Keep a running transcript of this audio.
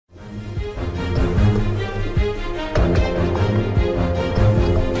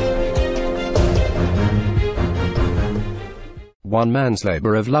one man's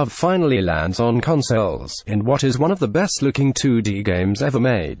labor of love finally lands on consoles, in what is one of the best-looking 2D games ever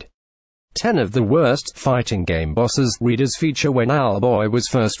made. 10 of the worst fighting game bosses. Readers. Feature When Owlboy was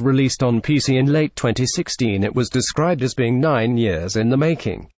first released on PC in late 2016. It was described as being 9 years in the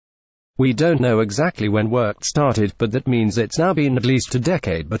making. We don't know exactly when work started, but that means it's now been at least a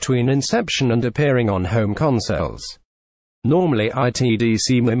decade between inception and appearing on home consoles. Normally it'd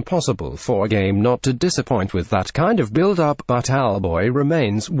seem impossible for a game not to disappoint with that kind of build-up, but Owlboy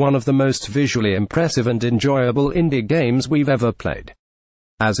remains one of the most visually impressive and enjoyable indie games we've ever played.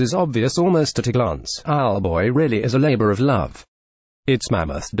 As is obvious almost at a glance, Owlboy really is a labor of love. Its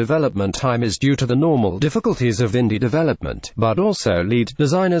mammoth development time is due to the normal difficulties of indie development, but also lead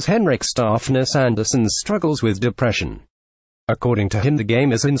designers Henrik Stafsnes Andersen's struggles with depression. According to him, the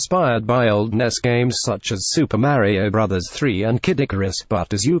game is inspired by old NES games such as Super Mario Bros. 3 and Kid Icarus,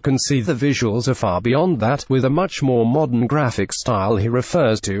 but as you can see, the visuals are far beyond that, with a much more modern graphic style he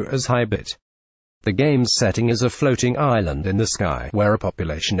refers to as high-bit. The game's setting is a floating island in the sky, where a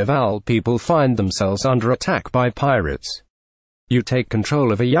population of owl people find themselves under attack by pirates. You take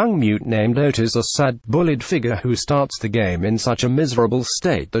control of a young mute named Otis, a sad, bullied figure who starts the game in such a miserable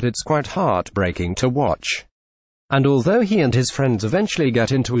state that it's quite heartbreaking to watch. And although he and his friends eventually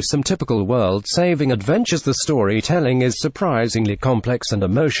get into some typical world-saving adventures, the storytelling is surprisingly complex and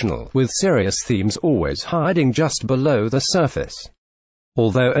emotional, with serious themes always hiding just below the surface.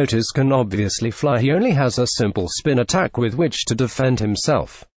 Although Otis can obviously fly, he only has a simple spin attack with which to defend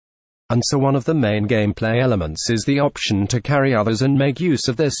himself. And so one of the main gameplay elements is the option to carry others and make use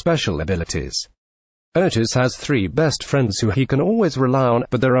of their special abilities. Otis has 3 best friends who he can always rely on,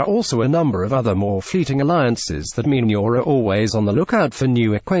 but there are also a number of other more fleeting alliances that mean you're always on the lookout for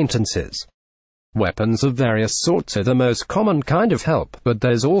new acquaintances. Weapons of various sorts are the most common kind of help, but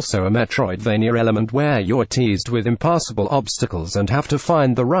there's also a Metroidvania element where you're teased with impassable obstacles and have to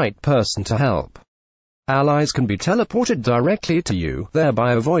find the right person to help. Allies can be teleported directly to you,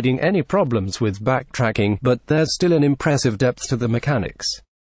 thereby avoiding any problems with backtracking, but there's still an impressive depth to the mechanics.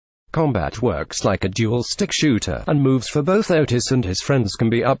 Combat works like a dual-stick shooter, and moves for both Otis and his friends can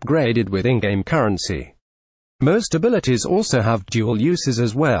be upgraded with in-game currency. Most abilities also have dual uses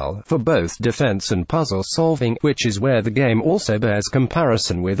as well, for both defense and puzzle solving, which is where the game also bears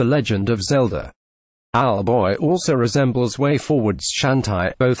comparison with The Legend of Zelda. Owlboy also resembles WayForward's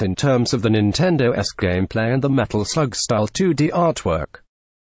Shantae, both in terms of the Nintendo-esque gameplay and the Metal Slug-style 2D artwork.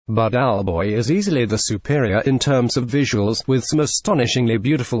 But Owlboy is easily the superior in terms of visuals, with some astonishingly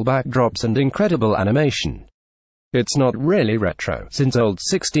beautiful backdrops and incredible animation. It's not really retro, since old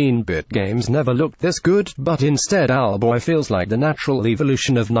 16-bit games never looked this good, but instead Owlboy feels like the natural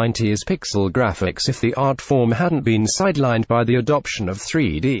evolution of 90s pixel graphics if the art form hadn't been sidelined by the adoption of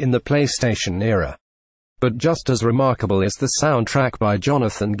 3D in the PlayStation era. But just as remarkable is the soundtrack by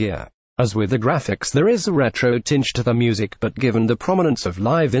Jonathan Gear. As with the graphics, there is a retro tinge to the music, but given the prominence of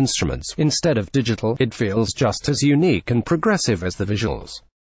live instruments instead of digital, it feels just as unique and progressive as the visuals.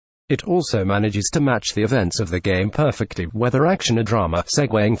 It also manages to match the events of the game perfectly, whether action or drama,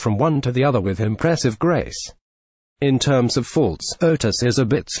 segueing from one to the other with impressive grace. In terms of faults, Otis is a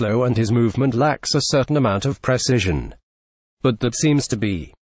bit slow and his movement lacks a certain amount of precision. But that seems to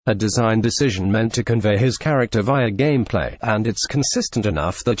be a design decision meant to convey his character via gameplay, and it's consistent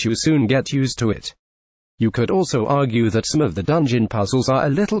enough that you soon get used to it. You could also argue that some of the dungeon puzzles are a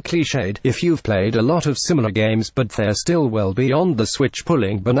little cliched if you've played a lot of similar games, but they're still well beyond the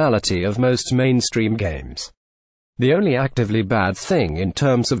switch-pulling banality of most mainstream games. The only actively bad thing in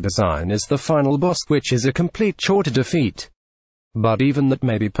terms of design is the final boss, which is a complete chore to defeat. But even that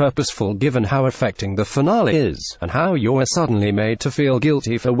may be purposeful given how affecting the finale is, and how you're suddenly made to feel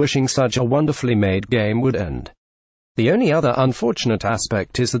guilty for wishing such a wonderfully made game would end. The only other unfortunate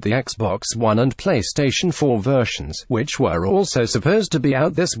aspect is that the Xbox One and PlayStation 4 versions, which were also supposed to be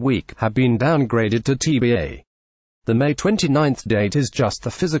out this week, have been downgraded to TBA. The May 29th date is just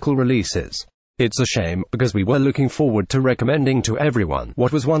the physical releases. It's a shame, because we were looking forward to recommending to everyone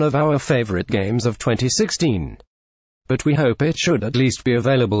what was one of our favorite games of 2016. But we hope it should at least be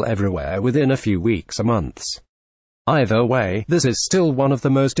available everywhere within a few weeks or months. Either way, this is still one of the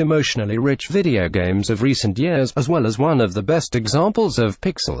most emotionally rich video games of recent years, as well as one of the best examples of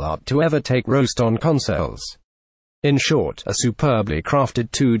pixel art to ever take roast on consoles. In short, a superbly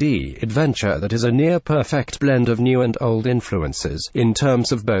crafted 2D adventure that is a near-perfect blend of new and old influences, in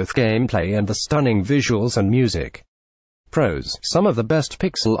terms of both gameplay and the stunning visuals and music. Pros: some of the best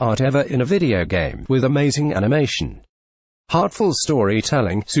pixel art ever in a video game, with amazing animation, heartful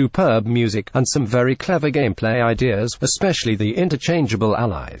storytelling, superb music, and some very clever gameplay ideas, especially the interchangeable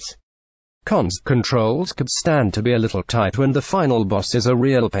allies. Cons: controls could stand to be a little tight when the final boss is a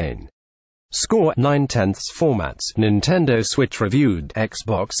real pain. Score: 9/10 formats. Nintendo Switch reviewed.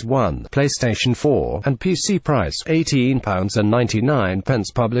 Xbox One, PlayStation 4, and PC price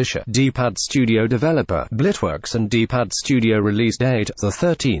 £18.99. Publisher: D-Pad Studio. Developer: Blitworks and D-Pad Studio. Release date: the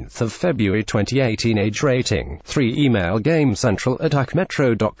 13th of February 2018. Age rating: 3. Email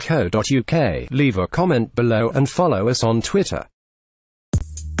GameCentral@acmetro.co.uk. Leave a comment below and follow us on Twitter.